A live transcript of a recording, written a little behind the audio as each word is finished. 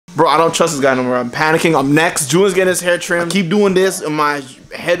Bro, I don't trust this guy no more. I'm panicking. I'm next. Julian's getting his hair trimmed. I keep doing this and my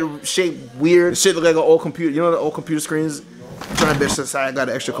head shaped weird. This shit look like an old computer. You know the old computer screens? I'm trying to bitch this side. I got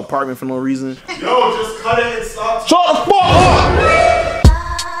an extra compartment for no reason. Yo, just cut it and stop. Shut the fuck up!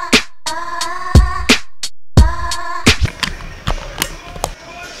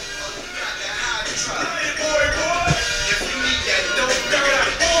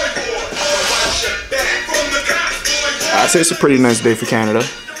 I'd say it's a pretty nice day for Canada.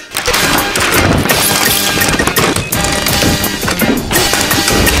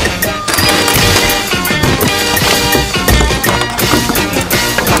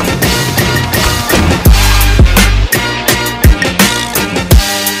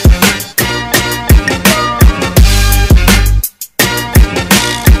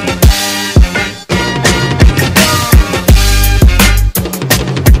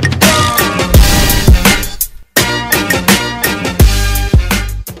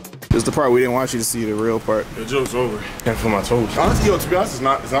 This is the part we didn't want you to see, the real part. The joke's over. Can't feel my toes. Honestly, yo, to be honest, it's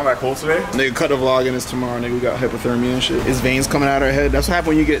not that cold today. Nigga, cut the vlog in this tomorrow, nigga. We got hypothermia and shit. His veins coming out of our head. That's what happens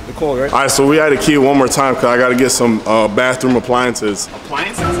when you get the cold, right? All right, so we had a key one more time because I got to get some bathroom appliances.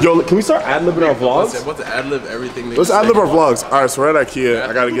 Appliances? Yo, can we start ad-libbing our vlogs? I'm about to ad-lib everything. Let's ad-lib our vlogs. All right, so we're at IKEA.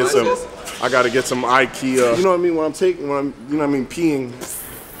 I got to get some IKEA. You know what I mean? When I'm taking, you know what I mean, peeing.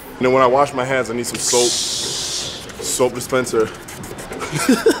 You know, when I wash my hands, I need some soap. Soap dispenser.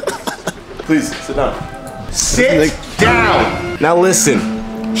 Please, sit down. Sit down! Now listen.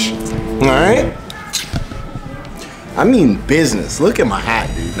 Alright? I mean business. Look at my hat,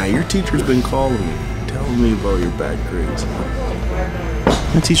 dude. Now your teacher's been calling me, telling me about your bad grades.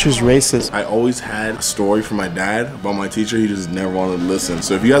 My teacher's racist. I always had a story from my dad about my teacher. He just never wanted to listen.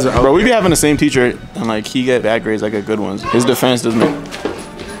 So if you guys are out Bro, we be having the same teacher and like he get bad grades, I get good ones. His defense doesn't make.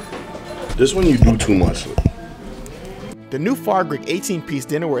 This one you do too much. The new Fargrig 18-piece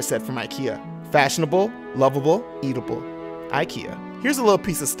dinnerware set from IKEA. Fashionable, lovable, eatable. IKEA. Here's a little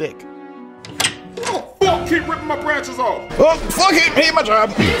piece of steak. Oh, fuck, keep ripping my branches off. Oh, fuck it, hate my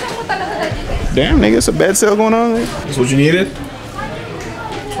job. Damn, nigga, it's a bed sale going on. That's what you needed?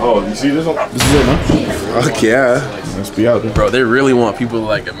 Oh, you see this one? This is it, huh? Fuck yeah. Let's be out there. Bro, they really want people to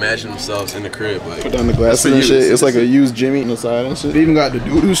like imagine themselves in the crib. Like, Put down the glasses and shit. It's like a used Jimmy on the side and shit. They even got the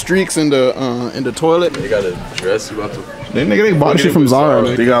doo-doo streaks in the toilet. they got a dress you about to. They bought shit from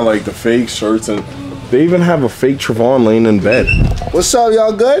Zara. They got like the fake shirts and they even have a fake Trevon laying in bed. What's up,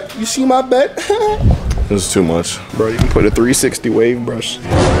 y'all good? You see my bed? This is too much. Bro, you can put a 360 wave brush.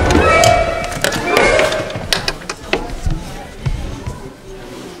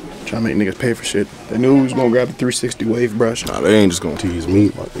 Trying to make niggas pay for shit. They knew who was gonna grab the 360 wave brush. Nah, they ain't just gonna tease me,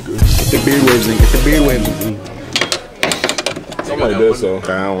 my nigga. Get the beard waves in. Get the beard waves in. Somebody did so.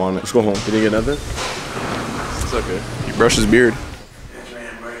 Okay, I don't want it. Let's go home. Did you get nothing? It's okay. He brushed his beard.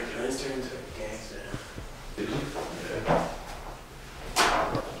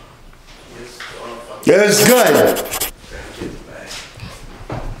 Yeah, it's good.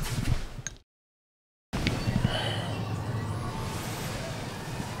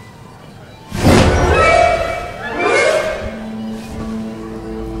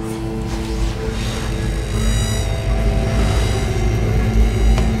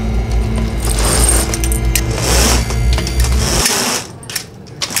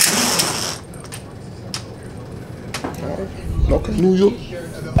 Okay, New York.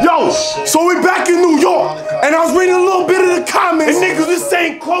 Yo, so we back in New York, and I was reading a little bit of the comments, and niggas was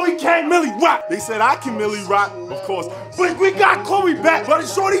saying Chloe can't Millie rock. They said I can Millie rock, of course, but we got Chloe back, but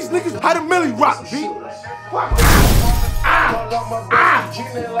it's sure these niggas how to Millie rock, B.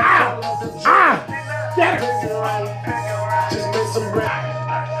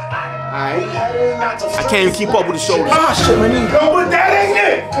 I can't even keep up with the shoulders. Ah, shit, my knee. Yo, but that ain't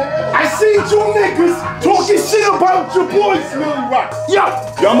it. I seen you niggas talking shit about your boys, Millie Rock. Yo,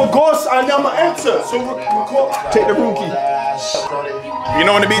 I'm a ghost and I'm a enter. So record. Take the room key. You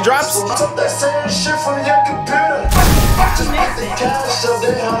know when the beat drops? I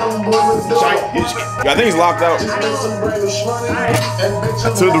think he's locked out. I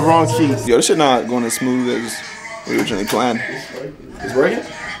took the wrong key. Yo, this shit not going as smooth as we originally planned. It's working?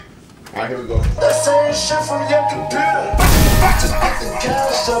 Alright, here we go.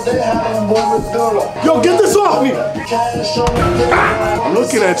 Yo, get this off me! I'm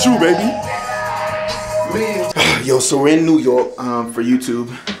looking at you, baby. Yo, so we're in New York for YouTube.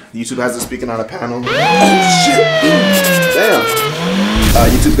 YouTube has us speaking on a panel. Oh shit! Damn.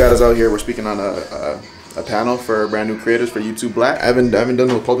 YouTube got us out here. We're speaking on a panel for brand new creators for YouTube Black. I haven't done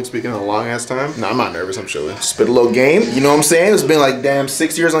no public speaking in a long ass time. No, I'm not nervous. I'm chilling. Spit a little game. You know what I'm saying? It's been like damn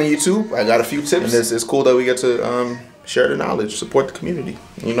 6 years on YouTube. I got a few tips, and it's cool that we get to share the knowledge, support the community,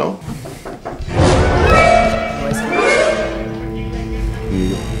 you know?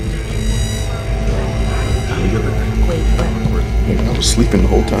 I was sleeping the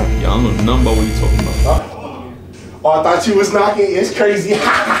whole time. Yeah, I don't know nothing about what you talking about. Oh, I thought you was knocking. It's crazy.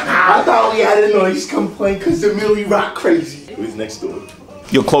 I thought we had a noise complaint because the Millie Rock crazy. Who's next door?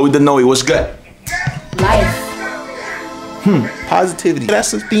 Yo, Chloe Denoe, what's good? Life. Positivity.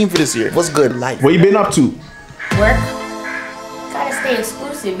 That's the theme for this year. What's good? Life. What you been up to? Work. Gotta stay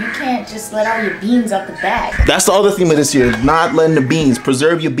exclusive. You can't just let all your beans out the bag. That's the other theme of this year. Not letting the beans.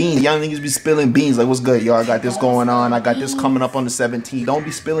 Preserve your beans. Young niggas be spilling beans. Like, what's good, y'all? I got this going on. I got this coming up on the 17th. Don't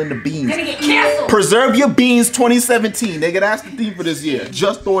be spilling the beans. You're gonna get canceled. Preserve your beans 2017. Nigga, that's the theme for this year.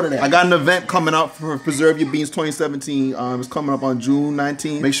 Just thought of that. I got an event coming up for Preserve Your Beans 2017. It's coming up on June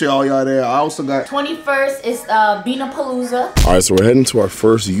 19th. Make sure all y'all there. I also got 21st is Beanapalooza. All right, so we're heading to our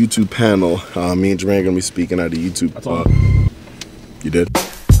first YouTube panel. Me and Jermaine are gonna be speaking at the YouTube. You did?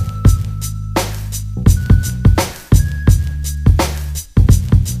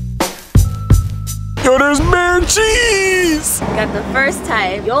 Yo, there's bear cheese! Got the first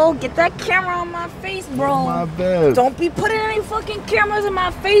type. Yo, get that camera on my face, bro. My bad. Don't be putting any fucking cameras in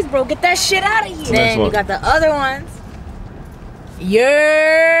my face, bro. Get that shit out of here. Then you got the other ones.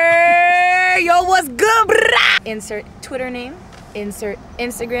 Yeah. Yo, what's good, brah? Insert Twitter name. Insert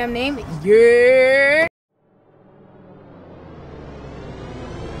Instagram name. Yeah.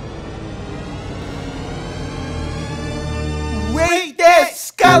 Wait, that's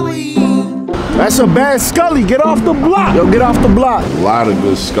Scully! That's a bad Scully. Get off the block. Yo, get off the block. A lot of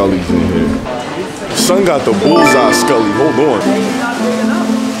good Scullys in here. Son got the bullseye Scully. Hold on.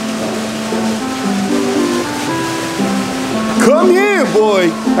 Come here,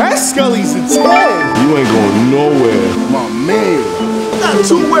 boy. That Scully's a 10. You ain't going nowhere. My man. Got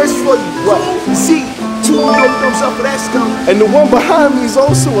two words for you. What? See, two thumbs up for that Scully. And the one behind me is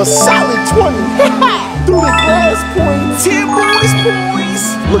also a solid 20. Through the glass points. 10 boys.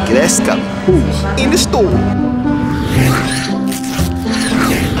 Look at that Scully. Who's? In the store.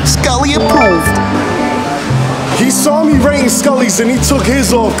 Scully approved. He saw me rating Scully's and he took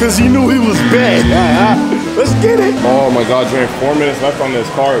his off because he knew he was bad. Let's get it. Oh my God, Jermaine, 4 minutes left on this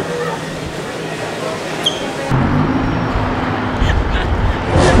card.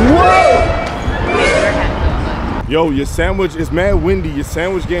 Whoa! Yo, your sandwich is mad windy. Your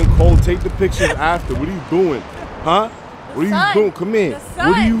sandwich getting cold. Take the pictures after. What are you doing? Huh? What are you doing? Come here.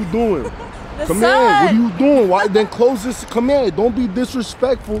 What are you doing? Come here. What are you doing? Why? Then close this. Come here. Don't be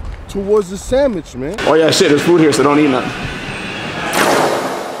disrespectful towards the sandwich, man. Oh yeah, shit, there's food here, so don't eat nothing.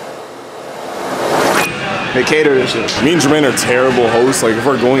 They cater this shit. Me and Jermaine are terrible hosts. Like, if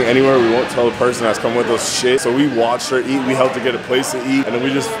we're going anywhere, we won't tell the person that's come with us shit. So we watch her eat, we help her get a place to eat, and then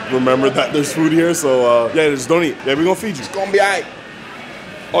we just remember that there's food here. So yeah, just don't eat. Yeah, we gonna feed you. It's gonna be alright.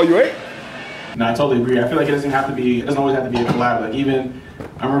 Oh, you ate? No, I totally agree. I feel like it doesn't always have to be a collab. Like, even,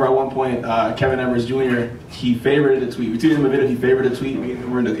 I remember at one point, Kevin Edwards Jr., he favorited a tweet. We tweeted him a video, he favorited a tweet.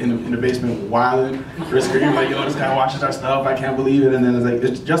 We're in the basement wilding. We're screaming like, yo, this guy watches our stuff, I can't believe it. And then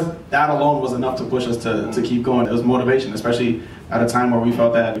it's just that alone was enough to push us to keep going. It was motivation, especially at a time where we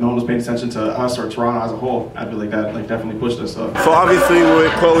felt that no one was paying attention to us or Toronto as a whole. I feel like that definitely pushed us. So obviously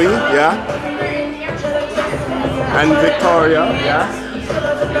with Chloe, yeah? And Victoria, yeah?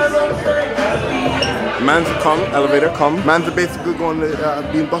 Man's come, elevator come. Man's basically going to,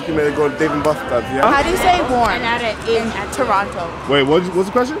 being documented, going to Dave and Buster's, yeah? How do you say warm in Toronto? Wait, what's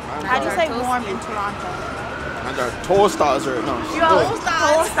the question? How do you say warm in Toronto? I got toasters right now.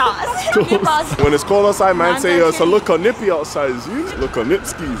 When it's cold outside, man say, so look how nippy outside is you. Look how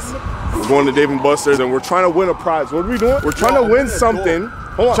nipskis. We're going to Dave and Buster's and we're trying to win a prize. What are we doing? We're trying to win something.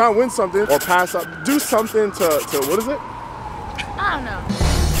 Hold on. Trying to win something or pass up. Do something to what is it? I don't know.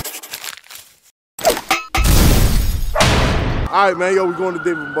 All right, man, yo, we're going to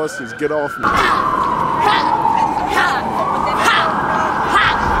Dave and Buster's. Get off me.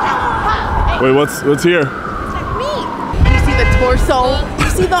 Wait, what's here? You see the torso? You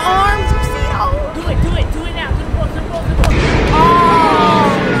see the arms? You see it all? Do it now.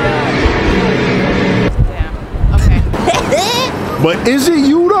 Damn. Okay. But is it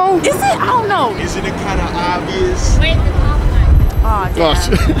you though? Is it? I don't know. Isn't it kind of obvious? Wait, the compliment. Oh, damn.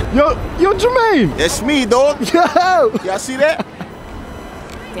 Yo, Jermaine. That's me, dog. Yo. Y'all see that?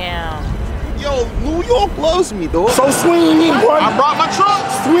 Damn. Yo, New York loves me, dog. So swing me, bro. I brought my truck.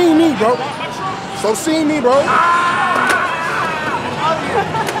 Swing me, bro. So see me, bro.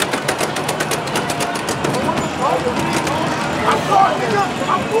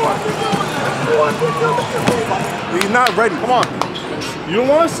 He's not ready. Come on. You don't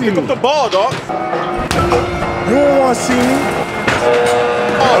want to see me. Pick up the ball, dog. You don't want to see me?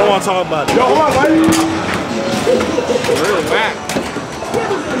 I don't want to talk about it. Yo, hold on, buddy. Real whack.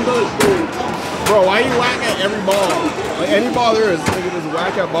 Bro, why you whack at every ball? Like any ball there is, nigga just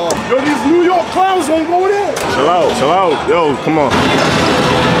whack at ball. Yo, these New York clowns won't go there. Chill out, chill out. Yo, come on.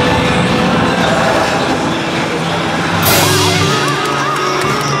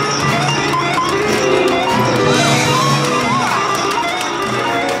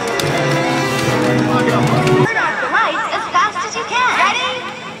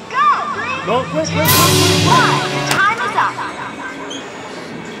 No, quick. Your time is up.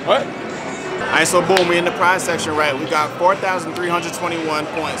 What? Alright, so boom, we in the prize section, right? We got 4,321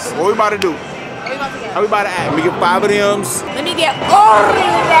 points. What we about to do? How we about to act? Let me get 5 of them. Let me get all of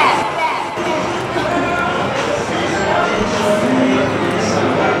that.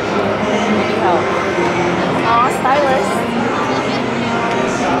 Aw, stylist.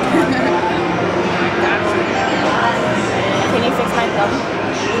 Can you fix my thumb?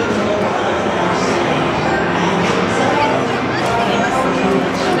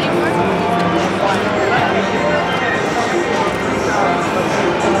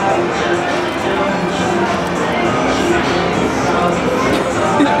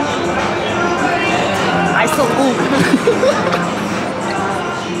 I salute.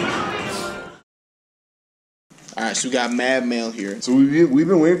 Alright, so we got mad mail here. So we've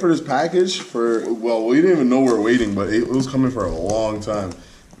been waiting for this package for, well, we didn't even know we were waiting, but it was coming for a long time.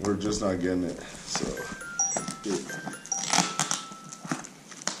 We're just not getting it, so.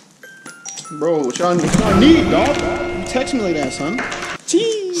 Bro, what y'all need, dog? You text me like that, son.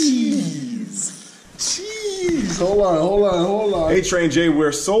 Jeez. Hold on. Hey, Train Jay,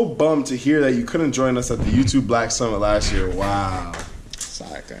 we're so bummed to hear that you couldn't join us at the YouTube Black Summit last year. Wow.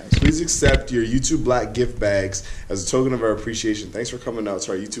 Sorry, guys. Please accept your YouTube Black gift bags as a token of our appreciation. Thanks for coming out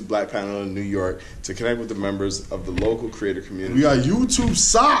to our YouTube Black panel in New York to connect with the members of the local creator community. We got YouTube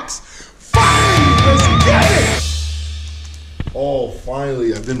socks. Finally, let's get it. Oh,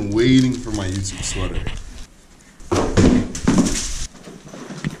 finally, I've been waiting for my YouTube sweater.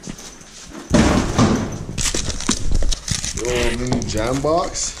 Yo, mini jam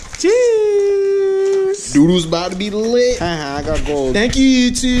box. Cheers! Doodoo's about to be lit. I got gold. Thank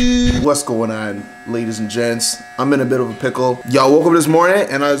you, YouTube. What's going on, ladies and gents? I'm in a bit of a pickle. Y'all woke up this morning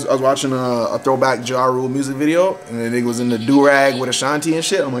and I was watching a throwback Ja Rule music video, and the nigga was in the do-rag with Ashanti and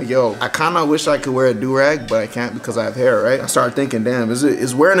shit. I'm like, yo, I kind of wish I could wear a do-rag, but I can't because I have hair, right? I started thinking, damn,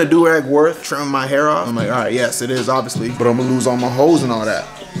 is wearing a do-rag worth trimming my hair off? I'm like, all right, yes, it is, obviously, but I'm gonna lose all my hoes and all that.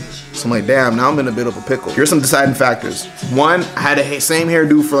 So I'm like, damn, now I'm in a bit of a pickle. Here's some deciding factors. 1, I had the same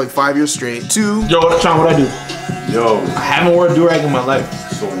hairdo for like 5 years straight. 2, Yo, Sean, what I do? Yo, I haven't worn a do-rag in my life.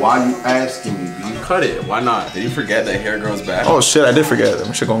 so why you asking me, B? Cut it. Why not? Did you forget that hair grows back? oh shit, I did forget that.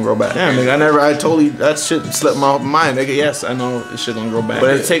 My shit gonna grow back. Damn, nigga, I totally, that shit slipped my mind, nigga. Yes, I know this shit gonna grow back.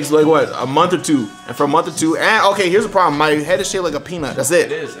 But it takes like what, a month or 2. And for a month or 2, and okay, here's the problem. My head is shaped like a peanut. That's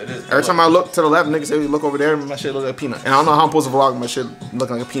it. It is. Every time I look to the left, niggas say, look over there, and my shit look like a peanut. And I don't know how I'm supposed to vlog my shit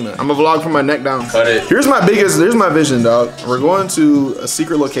looking like a peanut. I'm gonna vlog from my neck down. Cut it. Here's my vision, dog. We're going to a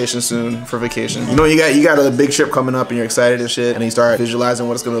secret location soon for vacation. You know, you got a big trip coming up and you're excited and shit, and you start visualizing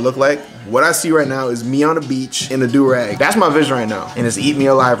what it's gonna look like. What I see right now is me on the beach in a do-rag. That's my vision right now, and it's eat me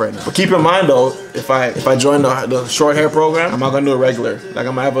alive right now. But keep in mind though, if I join the short hair program, I'm not gonna do it regular. Like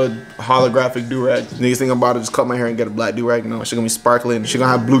I'm gonna have a holographic do-rag. Niggas think I'm about to just cut my hair and get a black do-rag. No, she gonna be sparkling. She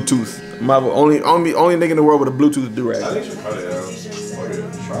gonna have Bluetooth. I'm gonna have only nigga in the world with a Bluetooth do-rag. I think you should cut it out.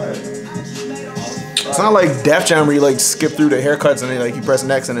 Try it. It's not like Def Jam where you like skip through the haircuts and then like you press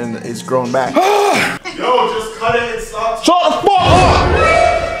next and then it's growing back. Yo, just cut it and stop. Shut the fuck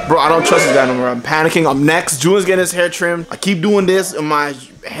up! Bro, I don't trust this guy no more. I'm panicking. I'm next. Julian's getting his hair trimmed. I keep doing this and my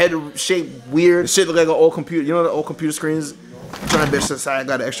head shaped weird. Shit look like an old computer. You know the old computer screens? I'm trying to bitch aside. I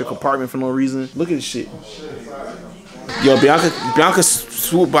got an extra compartment for no reason. Look at this shit. Yo, Bianca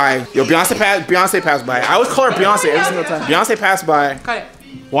swooped by. Yo, Beyonce passed by. I always call her Beyonce every single time. Beyonce passed by. Cut it.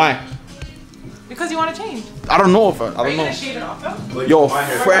 Why? Because you want to change. I don't know if I Are don't you know. gonna shave it off though? Yo,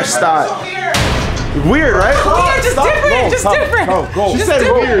 fresh style. Weird. Weird, right? Weird, just different, just different. Go. She Just said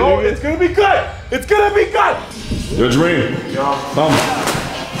different. weird, nigga. It's gonna be good. It's gonna be good. Yo, Dream. Come.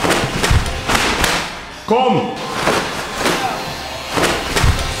 Come.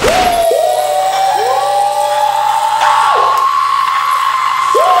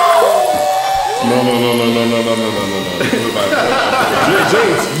 No.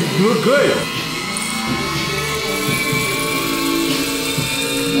 James, you look good.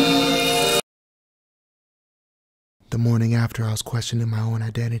 The morning after, I was questioning my own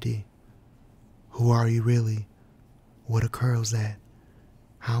identity. Who are you really? Where the curls at?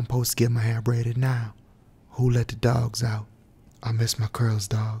 How I'm supposed to get my hair braided now? Who let the dogs out? I miss my curls,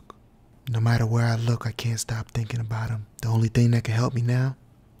 dog. No matter where I look, I can't stop thinking about them. The only thing that can help me now?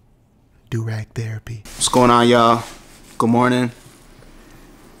 Do-rag therapy. What's going on, y'all? Good morning.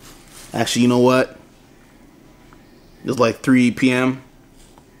 Actually, you know what? It's like 3 p.m.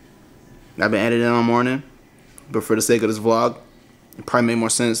 I've been editing all morning. But for the sake of this vlog, it probably made more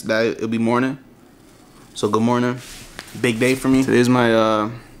sense that it'll be morning. So good morning. Big day for me. Today's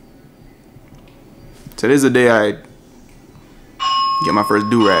my, today's the day I get my first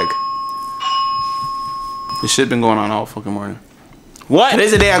do-rag. This shit been going on all fucking morning. What?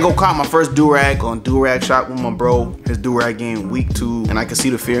 Today's the day I go cop my first do-rag. Go on do-rag shop with my bro. His do-rag game week 2. And I could see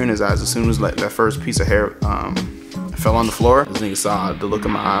the fear in his eyes as soon as like that first piece of hair fell on the floor. This nigga saw the look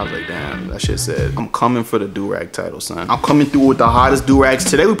in my eyes like, damn, that shit said, I'm coming for the do-rag title, son. I'm coming through with the hottest do-rags.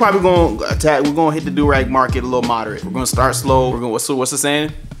 Today we probably gonna attack, we're gonna hit the do-rag market a little moderate. We're gonna start slow. We're gonna, what's the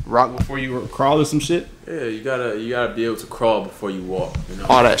saying? Rock before you crawl or some shit? Yeah, you gotta be able to crawl before you walk, you know?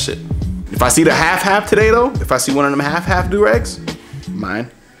 All that shit. If I see the half-half today though, if I see one of them half-half do-rags, mine.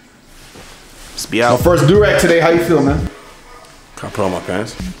 Just be out. First do-rag today, how you feel, man? Can I put on my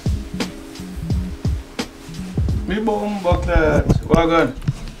pants? Me boom, but what good?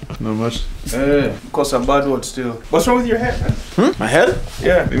 Not much. Cause I'm bad word still. What's wrong with your hair, man? My head?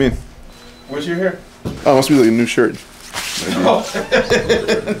 Yeah. What do you mean? What's your hair? Oh, it must be like a new shirt.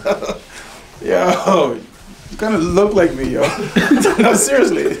 Yo, you kind of look like me, yo. No,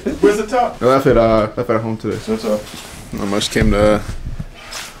 seriously. Where's the top? No, I left at home today. What's up? Not much. Came to.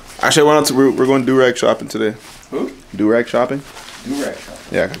 Actually, I went out to. We're going do-rag shopping today. Who? Do-rag shopping. Do-rag shopping.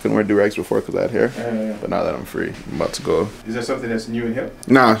 Yeah, I couldn't wear do-rags before because I had hair. Yeah. But now that I'm free, I'm about to go. Is that something that's new and hip?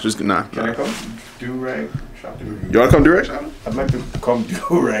 Nah, it's just nah. Can I come? Do-rag shopping. You wanna come do-rag shopping? I'd like to come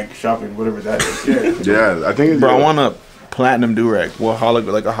do-rag shopping, whatever that is. Yeah. Yeah, I think. Bro, I want a platinum do-rag. Well,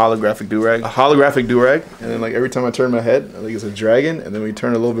 like a holographic do-rag. A holographic do-rag, and then like every time I turn my head, I think it's a dragon, and then when you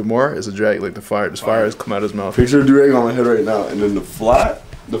turn a little bit more, it's a drag. Like the fire has come out of his mouth. Picture a do-rag on my head right now, and then the flat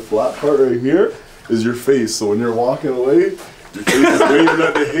part right here is your face. So when you're walking away, your face is waving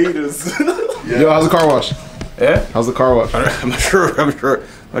at the haters. Yeah. Yo, how's the car wash? Yeah? How's the car wash? I'm not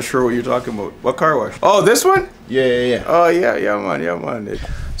sure what you're talking about. What car wash? Oh, this one? Yeah. Oh, yeah, man.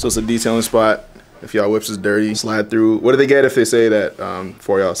 So it's a detailing spot. If y'all whips is dirty, slide through. What do they get if they say that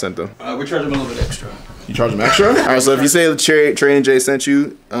for y'all sent them? We charge them a little bit extra. You charge them extra? All right, so if you say Trey and Jay sent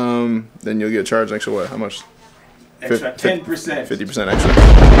you, then you'll get charged extra what? How much? Extra 10%. 50% extra.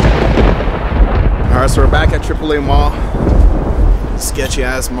 All right, so we're back at AAA Mall. Sketchy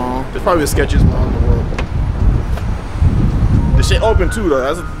ass mall. There's probably the sketchiest mall in the world. The shit open too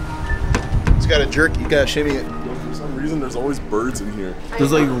though. It's got a jerk. You gotta shimmy it. For some reason, there's always birds in here.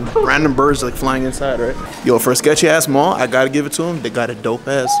 There's like random birds like flying inside, right? Yo, for a sketchy ass mall, I gotta give it to them. They got a dope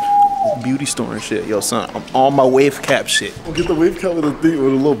ass beauty store and shit. Yo, son, I'm on my wave cap shit. We'll get the wave cap with a thing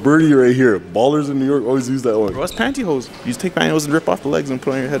with a little birdie right here. Ballers in New York always use that one. Bro, it's pantyhose. You just take pantyhose and rip off the legs and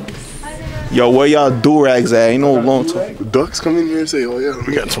put on your head. Yo, where y'all do-rags at? Ain't no long time. The ducks come in here and say, oh yeah,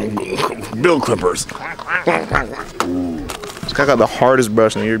 we got some bill clippers. This guy got the hardest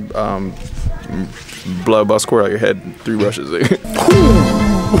brush in your blood about squirt out your head. 3 brushes. The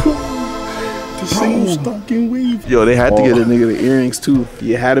same stalking wave. Yo, they had to get a nigga the earrings too.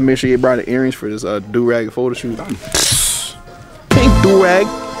 You had to make sure you brought the earrings for this do-rag photo shoot. Pink do-rag.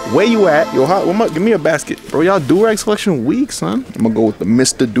 Where you at? Yo, give me a basket. Bro, y'all do-rag selection weak, son. I'm gonna go with the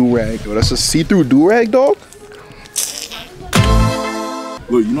Mr. Do-rag. Yo, that's a see-through do-rag, dog?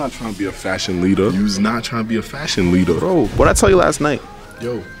 Look, you're not trying to be a fashion leader. You's not trying to be a fashion leader. Bro, what I tell you last night?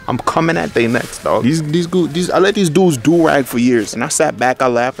 Yo. I'm coming at they next, dog. I let these dudes do-rag for years. And I sat back, I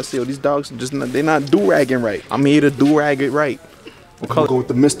laughed, I said, yo, these dogs, they're not do-ragging right. I'm here to do-rag it right. I'm gonna go with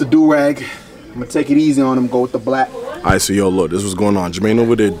the Mr. Do-rag. I'm gonna take it easy on him, go with the black. All right, so yo, look, this was going on. Jermaine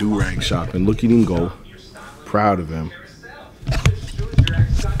over there do-rag shopping. Look at him go. Proud of him.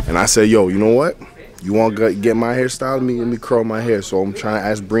 And I said, yo, you know what? You want to get my hairstyle? Let me curl my hair. So I'm trying to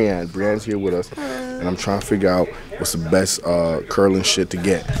ask Brianne. Brianne's here with us. And I'm trying to figure out what's the best curling shit to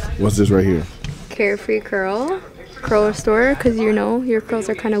get. What's this right here? Carefree Curl store, because you know your curls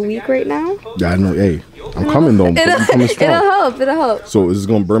are kind of weak right now. Yeah, I know. Hey, I'm coming though. I'm coming strong. It'll help. So is this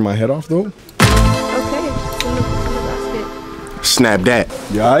gonna burn my head off though? Okay. In the basket. Snap that.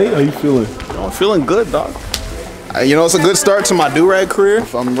 Yeah, how you feeling? Yo, I'm feeling good, dog. You know, it's a good start to my do-rag career.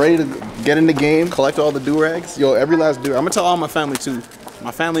 If I'm ready to get in the game, collect all the do-rags. Yo, every last do-rag. I'm gonna tell all my family too.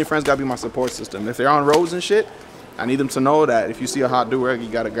 My family and friends gotta be my support system. If they're on roads and shit, I need them to know that if you see a hot do-rag, you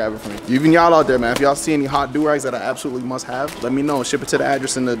gotta grab it from me. Even y'all out there, man, if y'all see any hot do-rags that I absolutely must have, let me know. Ship it to the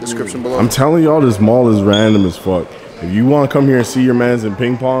address in the description below. I'm telling y'all, this mall is random as fuck. If you wanna come here and see your mans in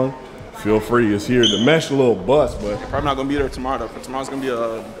ping pong, Feel free. It's here. The mesh a little bust, but Probably not gonna be there tomorrow though. Tomorrow's gonna be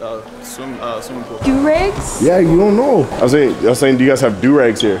a swimming pool. Do-rags? yeah, you don't know. I was saying, do you guys have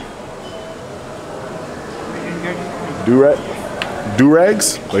do-rags here?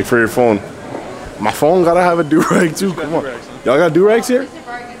 Do-rags? Like for your phone. My phone gotta have a do-rag too. Come on. Y'all got do-rags here?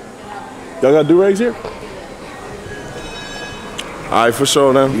 Y'all got do-rags here? Alright, for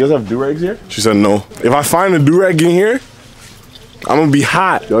sure then. You guys have do-rags here? She said no. If I find a do-rag in here, I'm gonna be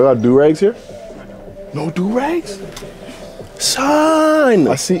hot. Y'all got do-rags here? No do-rags? Son!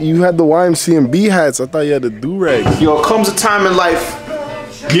 I see you had the YMC and B hats. I thought you had the do-rags. Yo, comes a time in life,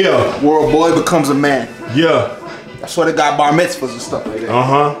 Yeah. where a boy becomes a man. Yeah. That's why they got bar mitzvahs and stuff like that.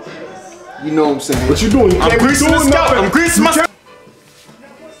 Uh-huh. You know what I'm saying? What you doing? You I'm can't be greasing the doing scalp. nothing. I'm greasing my scalp.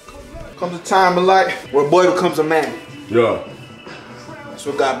 Comes a time in life where a boy becomes a man. Yeah.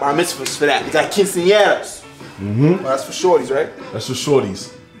 So we got bar mitzvahs for that. We got quinceañeras. Mm-hmm. Well, that's for shorties, right? That's for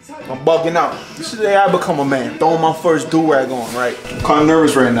shorties. I'm bugging out. This is the day I become a man. Throwing my first do-rag on, right? I'm kind of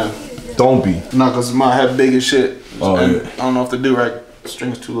nervous right now. Don't be. Nah, cause my head big as shit. Oh, and yeah. I don't know if the do-rag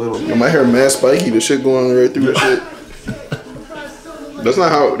string's too little. Yo, my hair mad spiky. The shit going right through the shit. That's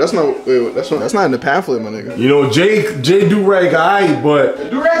not how. That's not in the pamphlet, my nigga. You know, Jay do-rag aight, but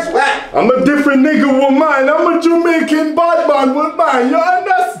Do-rag's whack. I'm a different nigga with mine. I'm a Jamaican bad man with mine. You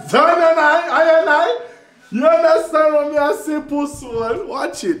understand? I. You understand what me I say, pussy?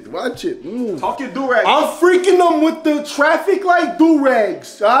 Watch it. Move. Talk your do-rag. I'm freaking them with the traffic light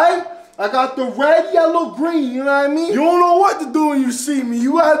do-rags, alright? I got the red, yellow, green, you know what I mean? You don't know what to do when you see me.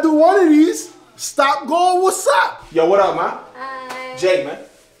 You gotta do one of these. Stop going, what's up? Yo, what up, man? Hi. Jay, man.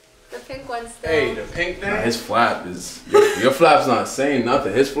 The pink one still. Hey, the pink thing? His flap is... Your flap's not saying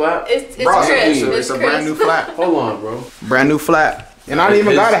nothing. His flap? It's Bro, crisp. it's a brand new flap. Hold on, bro. Brand new flap. And I don't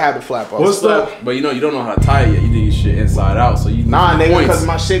even gotta have the flap on. What's that? But you know, you don't know how to tie it yet. You do your shit inside out, so you Nah, lose nigga, points. because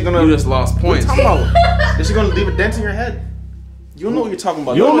my shit gonna... You just lost points. What you talking about? This shit gonna leave a dent in your head. You don't know what you're talking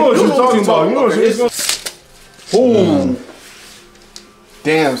about. You don't know what you're talking about. You know what you're Ooh.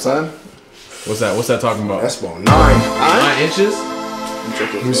 Damn, son. What's that talking about? That's about 9. 9 inches?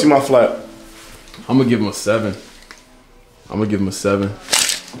 Let me see my flap. I'm gonna give him a 7. I'm gonna give him a 7.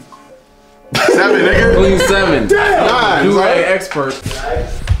 7, nigga. Clean 7. Damn. Do-rag expert.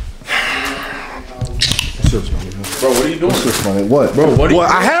 Bro, what are you doing? What? Bro, what are you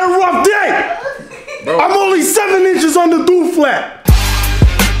Well, I had a rough day. Bro. I'm only 7 inches on the do flap.